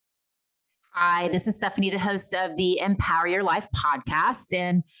Hi, this is Stephanie, the host of the Empower Your Life podcast.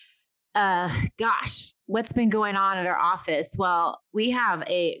 And what's been going on at our office? Well, we have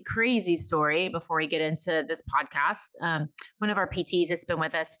a crazy story before we get into this podcast. One of our PTs that's been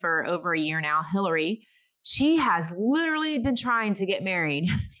with us for over a year now, Hillary, she has literally been trying to get married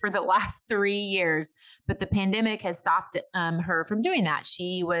for the last 3 years, but the pandemic has stopped her from doing that.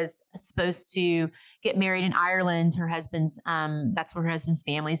 She was supposed to get married in Ireland. That's where her husband's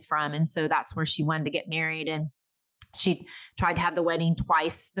family's from. And so that's where she wanted to get married. And she tried to have the wedding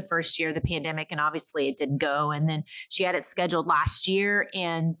twice the first year of the pandemic, and obviously it didn't go. And then she had it scheduled last year,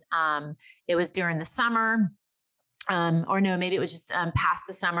 and it was during the summer, or no, maybe it was just past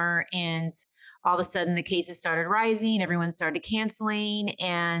the summer. And all of a sudden, the cases started rising. Everyone started canceling,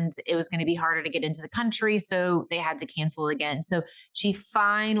 and it was going to be harder to get into the country. So they had to cancel it again. So she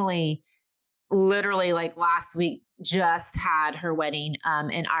finally, literally like last week, just had her wedding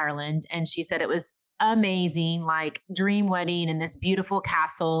in Ireland. And she said it was amazing, like dream wedding in this beautiful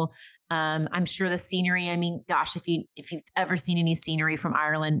castle. I'm sure the scenery, I mean, gosh, if you've ever seen any scenery from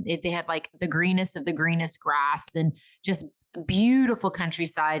Ireland, they have like the greenest of the greenest grass and just beautiful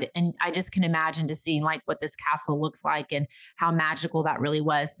countryside. And I just can imagine to seeing like what this castle looks like and how magical that really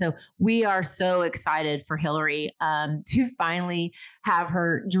was. So we are so excited for Hillary to finally have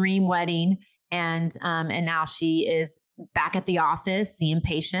her dream wedding. And now she is back at the office seeing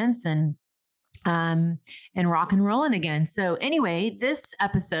patients and rock and rolling again. So anyway, this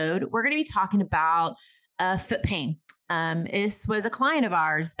episode, we're going to be talking about foot pain. This was a client of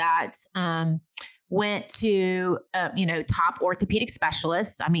ours that went to, top orthopedic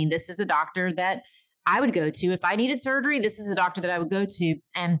specialists. I mean, this is a doctor that I would go to if I needed surgery. This is a doctor that I would go to,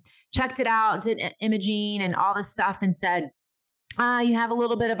 and checked it out, did imaging and all this stuff, and said, you have a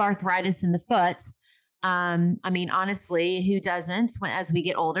little bit of arthritis in the foot. I mean, honestly, who doesn't as we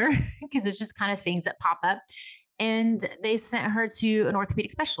get older? Because it's just kind of things that pop up. And they sent her to an orthopedic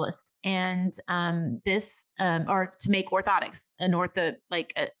specialist, and or to make orthotics,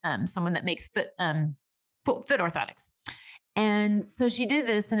 someone that makes foot orthotics. And so she did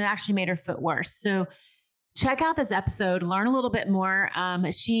this, and it actually made her foot worse. So check out this episode, learn a little bit more.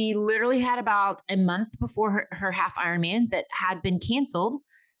 She literally had about a month before her half Ironman that had been canceled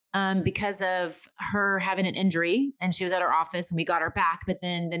because of her having an injury, and she was at our office and we got her back. But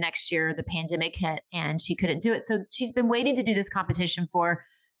then the next year, the pandemic hit and she couldn't do it. So she's been waiting to do this competition for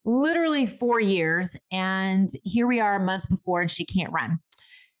literally 4 years. And here we are a month before, and she can't run.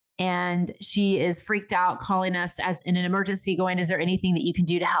 And she is freaked out, calling us as in an emergency, going, is there anything that you can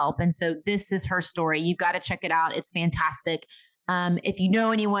do to help? And so this is her story. You've got to check it out. It's fantastic. If you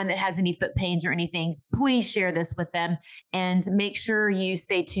know anyone that has any foot pains or anything, please share this with them, and make sure you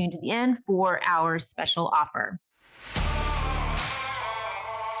stay tuned to the end for our special offer.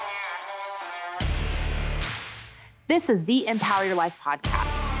 This is the Empower Your Life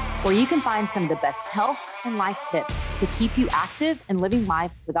podcast, where you can find some of the best health and life tips to keep you active and living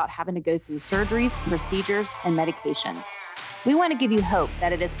life without having to go through surgeries, procedures, and medications. We want to give you hope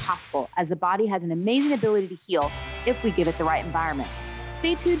that it is possible, as the body has an amazing ability to heal if we give it the right environment.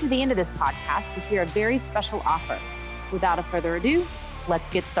 Stay tuned to the end of this podcast to hear a very special offer. Without a further ado,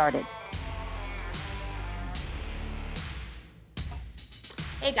 let's get started.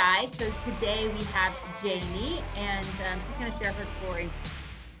 Hey guys, so today we have Jamie, and she's going to share her story.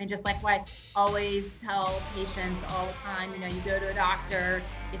 And just like what I always tell patients all the time, you go to a doctor,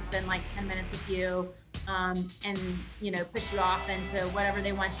 they spend like 10 minutes with you, and push you off into whatever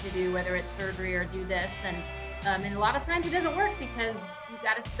they want you to do, whether it's surgery or do this. And a lot of times it doesn't work because you've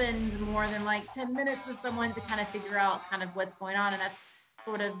got to spend more than like 10 minutes with someone to kind of figure out kind of what's going on. And that's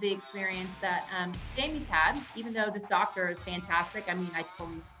sort of the experience that Jamie's had, even though this doctor is fantastic. I mean, I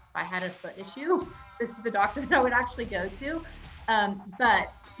told him if I had a foot issue, this is the doctor that I would actually go to.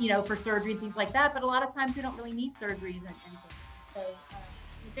 But for surgery and things like that. But a lot of times we don't really need surgeries and things. So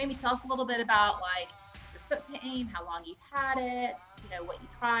Jamie, tell us a little bit about like your foot pain, how long you've had it, what you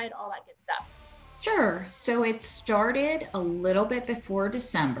tried, all that good stuff. Sure. So it started a little bit before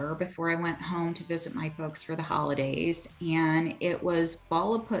December, before I went home to visit my folks for the holidays. And it was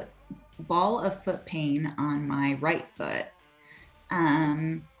ball of foot pain on my right foot.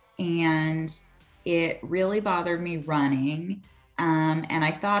 And it really bothered me running. And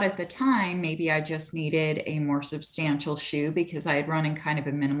I thought at the time, maybe I just needed a more substantial shoe because I had run in kind of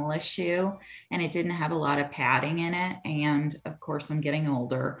a minimalist shoe and it didn't have a lot of padding in it. And of course, I'm getting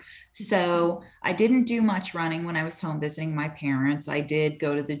older. So I didn't do much running when I was home visiting my parents. I did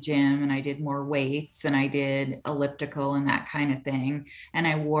go to the gym and I did more weights and I did elliptical and that kind of thing. And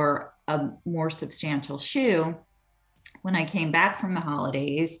I wore a more substantial shoe. When I came back from the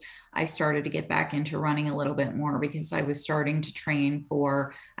holidays, I started to get back into running a little bit more because I was starting to train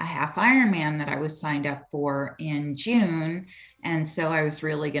for a half Ironman that I was signed up for in June. And so I was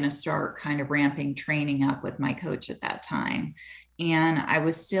really going to start kind of ramping training up with my coach at that time. And I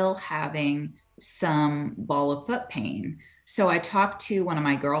was still having some ball of foot pain. So I talked to one of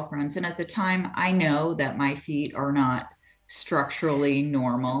my girlfriends, and at the time, I know that my feet are not structurally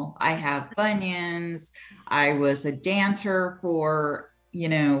normal. I have bunions. I was a dancer for,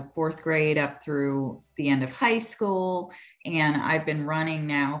 fourth grade up through the end of high school. And I've been running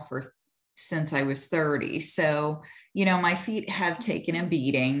now since I was 30. So, my feet have taken a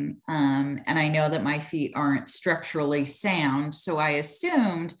beating. And I know that my feet aren't structurally sound. So I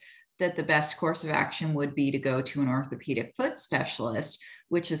assumed that the best course of action would be to go to an orthopedic foot specialist,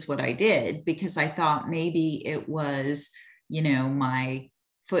 which is what I did, because I thought maybe it was, my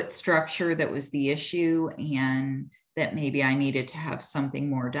foot structure that was the issue, and that maybe I needed to have something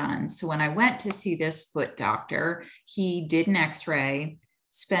more done. So when I went to see this foot doctor, he did an x-ray,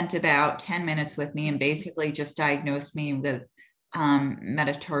 spent about 10 minutes with me, and basically just diagnosed me with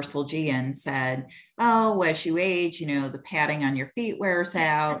metatarsal G, and said, oh, as you age, the padding on your feet wears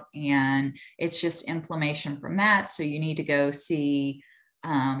out, and it's just inflammation from that. So you need to go see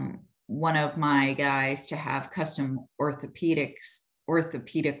one of my guys to have custom orthopedic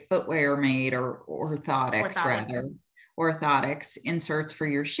footwear made, or orthotics inserts for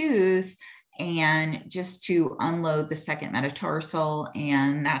your shoes, and just to unload the second metatarsal,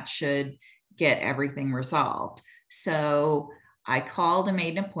 and that should get everything resolved. So I called and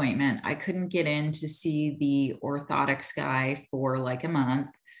made an appointment. I couldn't get in to see the orthotics guy for like a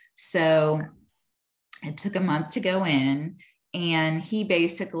month. So it took a month to go in, and he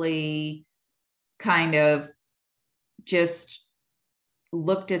basically kind of just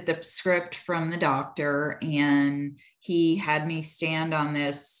looked at the script from the doctor, and he had me stand on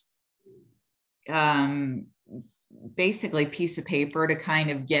this basically piece of paper to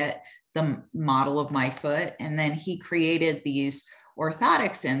kind of get the model of my foot. And then he created these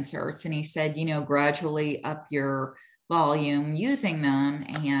orthotics inserts, and he said, gradually up your volume using them,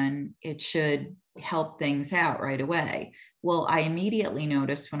 and it should help things out right away. Well, I immediately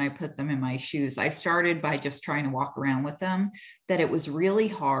noticed when I put them in my shoes, I started by just trying to walk around with them, that it was really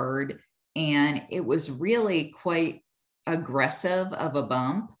hard, and it was really quite aggressive of a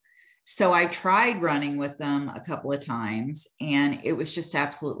bump. So I tried running with them a couple of times, and it was just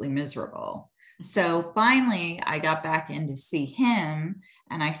absolutely miserable. So finally, I got back in to see him,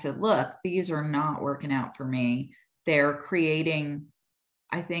 and I said, look, these are not working out for me. They're creating,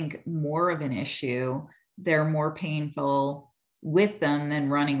 I think, more of an issue. They're more painful with them than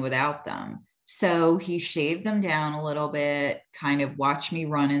running without them. So he shaved them down a little bit, kind of watched me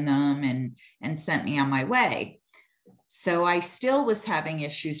run in them, and sent me on my way. So I still was having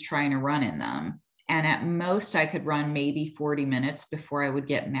issues trying to run in them. And at most I could run maybe 40 minutes before I would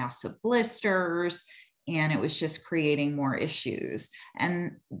get massive blisters. And it was just creating more issues.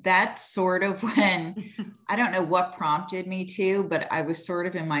 And that's sort of when, I don't know what prompted me to, but I was sort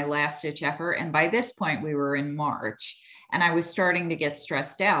of in my last ditch effort. And by this point we were in March, and I was starting to get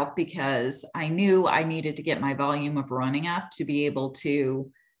stressed out because I knew I needed to get my volume of running up to be able to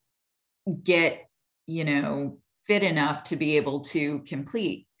get, fit enough to be able to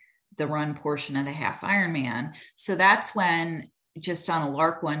complete the run portion of the half Ironman. So that's when, just on a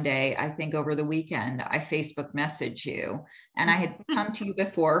lark one day, I think over the weekend, I Facebook messaged you, and I had come to you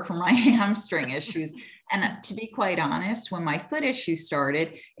before for my hamstring issues. And to be quite honest, when my foot issue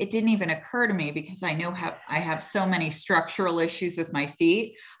started, it didn't even occur to me, because I know I have so many structural issues with my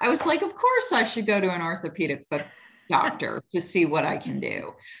feet. I was like, of course I should go to an orthopedic foot doctor to see what I can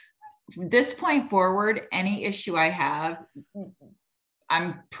do. From this point forward, any issue I have,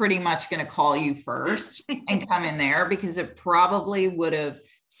 I'm pretty much going to call you first and come in there, because it probably would have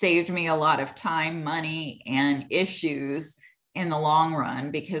saved me a lot of time, money, and issues in the long run,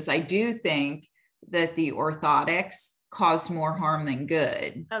 because I do think that the orthotics cause more harm than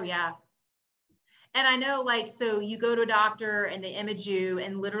good. Oh, yeah. And I know, so you go to a doctor and they image you,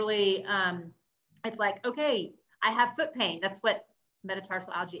 and literally it's like, okay, I have foot pain. That's what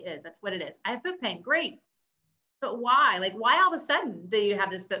metatarsalalgia is. That's what it is. I have foot pain. Great. But why? Why all of a sudden do you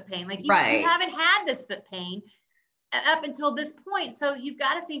have this foot pain? You haven't had this foot pain up until this point. So you've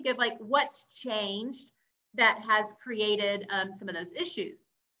got to think of what's changed that has created some of those issues.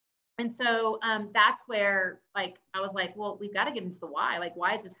 And so that's where I was like, well, we've got to get into the why.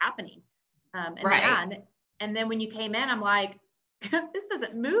 Why is this happening? And then when you came in, I'm like, this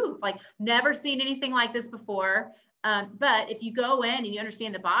doesn't move. Never seen anything like this before. But if you go in and you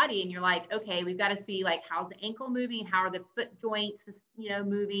understand the body and you're like, okay, we've got to see like, how's the ankle moving? How are the foot joints,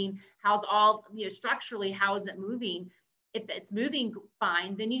 moving? How's all, structurally, how is it moving? If it's moving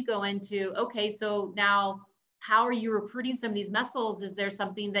fine, then you go into, okay, so now how are you recruiting some of these muscles? Is there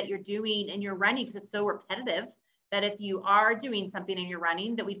something that you're doing in your running? Because it's so repetitive that if you are doing something in your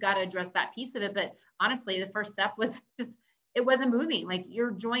running, that we've got to address that piece of it. But honestly, the first step was just, it wasn't moving. Like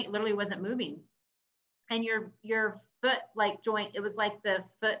your joint literally wasn't moving. And your foot like joint, it was like the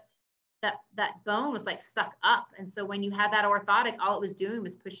foot, that bone was like stuck up. And so when you had that orthotic, all it was doing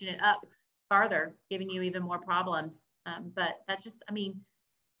was pushing it up farther, giving you even more problems. But that just,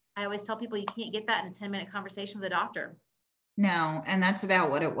 I always tell people you can't get that in a 10-minute conversation with a doctor. No, and that's about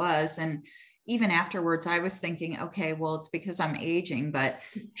what it was. And even afterwards, I was thinking, okay, well, it's because I'm aging, but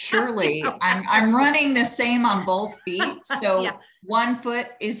surely I'm running the same on both feet. So yeah. One foot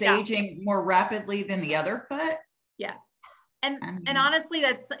is aging more rapidly than the other foot. Yeah. And honestly,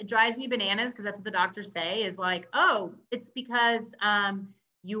 it drives me bananas, because that's what the doctors say is like, oh, it's because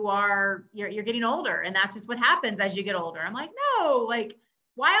you're getting older, and that's just what happens as you get older. I'm like, no, like,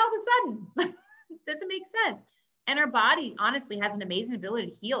 why all of a sudden? Doesn't make sense. And our body honestly has an amazing ability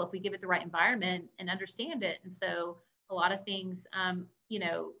to heal if we give it the right environment and understand it. And so a lot of things,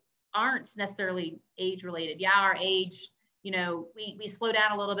 aren't necessarily age related. Yeah, our age, we slow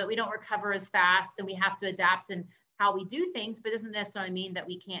down a little bit. We don't recover as fast, and we have to adapt in how we do things, but it doesn't necessarily mean that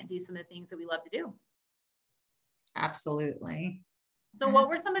we can't do some of the things that we love to do. Absolutely. So what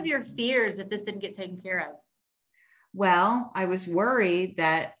were some of your fears if this didn't get taken care of? Well, I was worried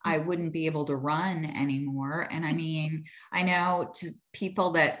that I wouldn't be able to run anymore. And I know to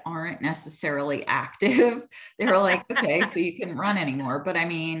people that aren't necessarily active, they're like, okay, so you can run anymore. But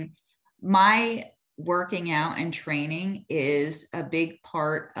my working out and training is a big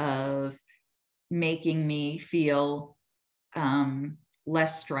part of making me feel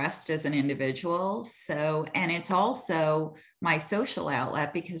less stressed as an individual. So, and it's also my social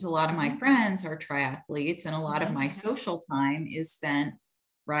outlet, because a lot of my friends are triathletes, and a lot of my social time is spent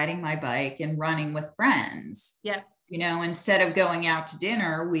riding my bike and running with friends. Yeah. Instead of going out to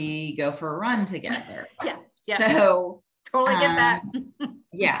dinner, we go for a run together. Yeah. So totally get that.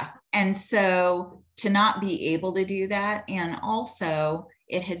 Yeah. And so to not be able to do that, and also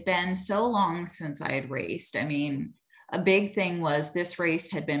it had been so long since I had raced. A big thing was this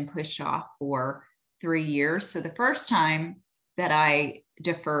race had been pushed off for 3 years. So the first time that I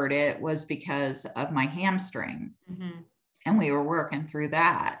deferred it was because of my hamstring. Mm-hmm. And we were working through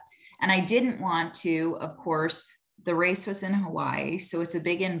that. And I didn't want to, of course, the race was in Hawaii. So it's a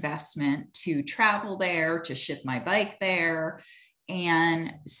big investment to travel there, to ship my bike there.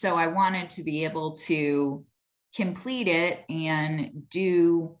 And so I wanted to be able to complete it and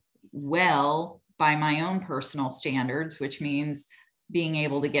do well by my own personal standards, which means being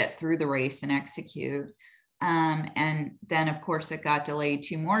able to get through the race and execute. And then, of course, it got delayed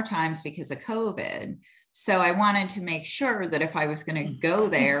 2 more times because of COVID. So I wanted to make sure that if I was going to go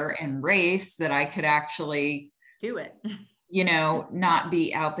there and race, that I could actually do it, not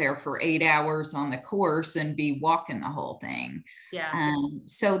be out there for 8 hours on the course and be walking the whole thing. Yeah.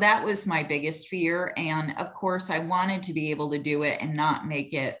 So that was my biggest fear. And of course, I wanted to be able to do it and not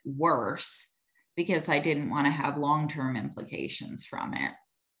make it worse, because I didn't want to have long-term implications from it.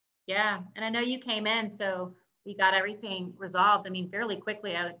 Yeah. And I know you came in, so we got everything resolved. Fairly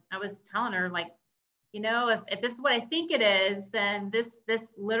quickly. I was telling her, like, if this is what I think it is, then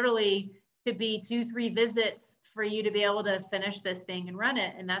this literally could be 2-3 visits for you to be able to finish this thing and run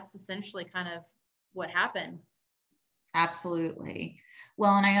it. And that's essentially kind of what happened. Absolutely.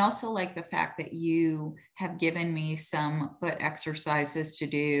 Well, and I also like the fact that you have given me some foot exercises to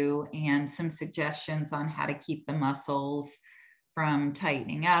do and some suggestions on how to keep the muscles from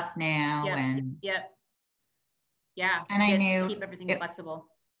tightening up now. Yeah. And I knew keep everything flexible.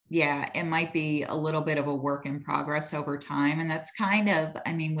 Yeah, it might be a little bit of a work in progress over time. And that's kind of,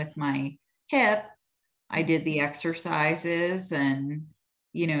 with my hip, I did the exercises and,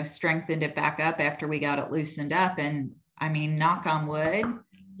 strengthened it back up after we got it loosened up. And knock on wood,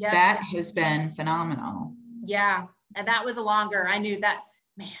 that has been phenomenal. Yeah. And that was I knew that,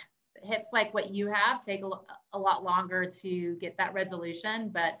 man, hips like what you have take a lot longer to get that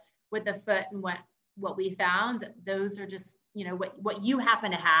resolution. But with the foot and what we found, those are just, what you happen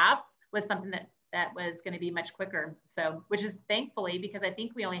to have was something that was going to be much quicker. So, which is thankfully, because I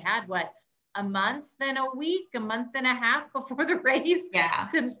think we only had a month and a half before the race. Yeah.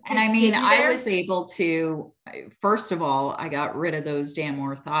 I was able to, first of all, I got rid of those damn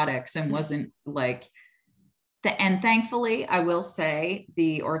orthotics and wasn't like And thankfully, I will say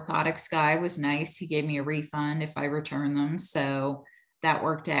the orthotics guy was nice. He gave me a refund if I return them. So that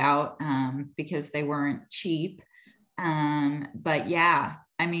worked out because they weren't cheap. But yeah,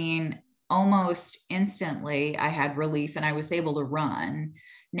 I mean, almost instantly I had relief and I was able to run.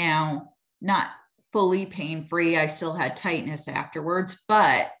 Now, not fully pain-free. I still had tightness afterwards,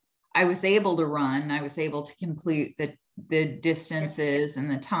 but I was able to run. I was able to complete the distances and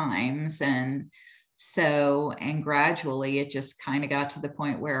the times. And so, and gradually it just kind of got to the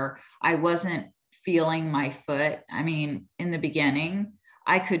point where I wasn't feeling my foot. I mean, in the beginning,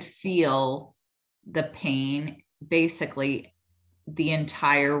 I could feel the pain basically the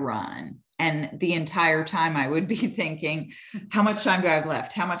entire run. And the entire time I would be thinking, how much time do I have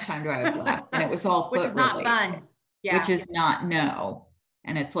left? How much time do I have left? And it was all which is not related, fun. Yeah. which is not no.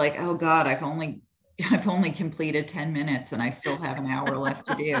 And it's like, oh God, I've only completed 10 minutes and I still have an hour left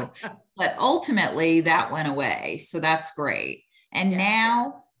to do. But ultimately that went away. So that's great. And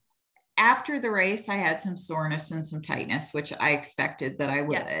now after the race, I had some soreness and some tightness, which I expected that I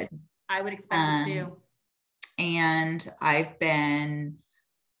would. Yeah, I would expect it too. And I've been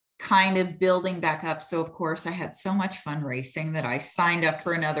kind of building back up. So of course I had so much fun racing that I signed up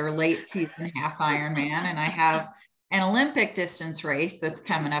for another late season half Ironman, and I have an Olympic distance race that's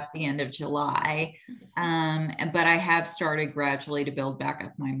coming up the end of July. But I have started gradually to build back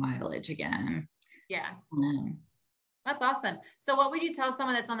up my mileage again. Yeah. That's awesome. So what would you tell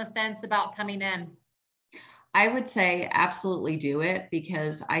someone that's on the fence about coming in? I would say absolutely do it,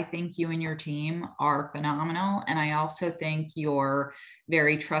 because I think you and your team are phenomenal. And I also think you're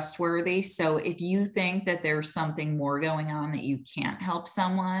very trustworthy. So if you think that there's something more going on that you can't help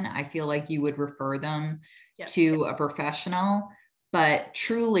someone, I feel like you would refer them to a professional. But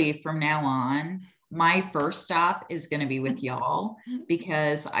truly from now on, my first stop is going to be with y'all,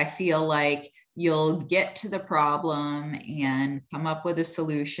 because I feel like you'll get to the problem and come up with a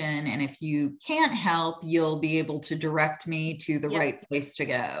solution. And if you can't help, you'll be able to direct me to the right place to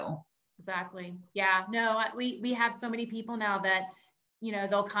go. Exactly. Yeah, no, we have so many people now that, you know,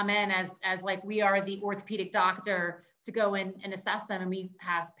 they'll come in as like, we are the orthopedic doctor to go in and assess them. And we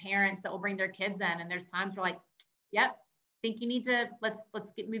have parents that will bring their kids in, and there's times we're like, yep, think you need to, let's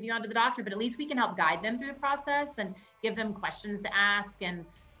move you on to the doctor, but at least we can help guide them through the process and give them questions to ask. And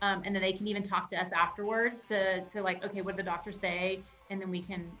then they can even talk to us afterwards to like, okay, what did the doctor say? And then we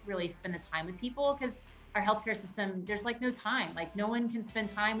can really spend the time with people, because our healthcare system, there's like no time. Like no one can spend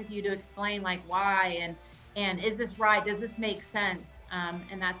time with you to explain like why and is this right? Does this make sense?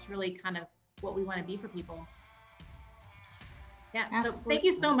 And that's really kind of what we want to be for people. Yeah. Absolutely. So thank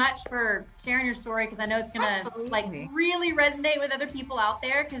you so much for sharing your story, because I know it's gonna like really resonate with other people out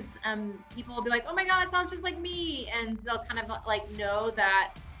there, because people will be like, oh my God, it sounds just like me. And they'll kind of like know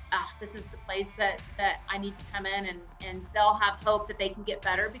that this is the place that I need to come in, and they'll have hope that they can get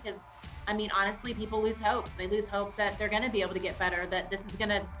better, because I mean, honestly, people lose hope. They lose hope that they're going to be able to get better, that this is going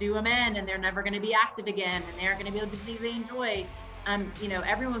to do them in and they're never going to be active again, and they're going to be able to do things they enjoy. You know,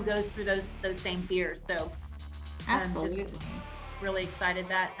 everyone goes through those same fears. So absolutely. Just really excited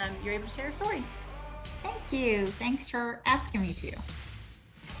that you're able to share your story. Thank you. Thanks for asking me to.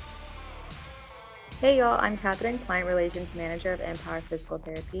 Hey y'all, I'm Catherine, Client Relations Manager of Empower Physical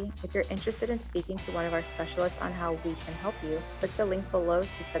Therapy. If you're interested in speaking to one of our specialists on how we can help you, click the link below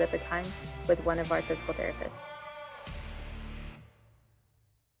to set up a time with one of our physical therapists.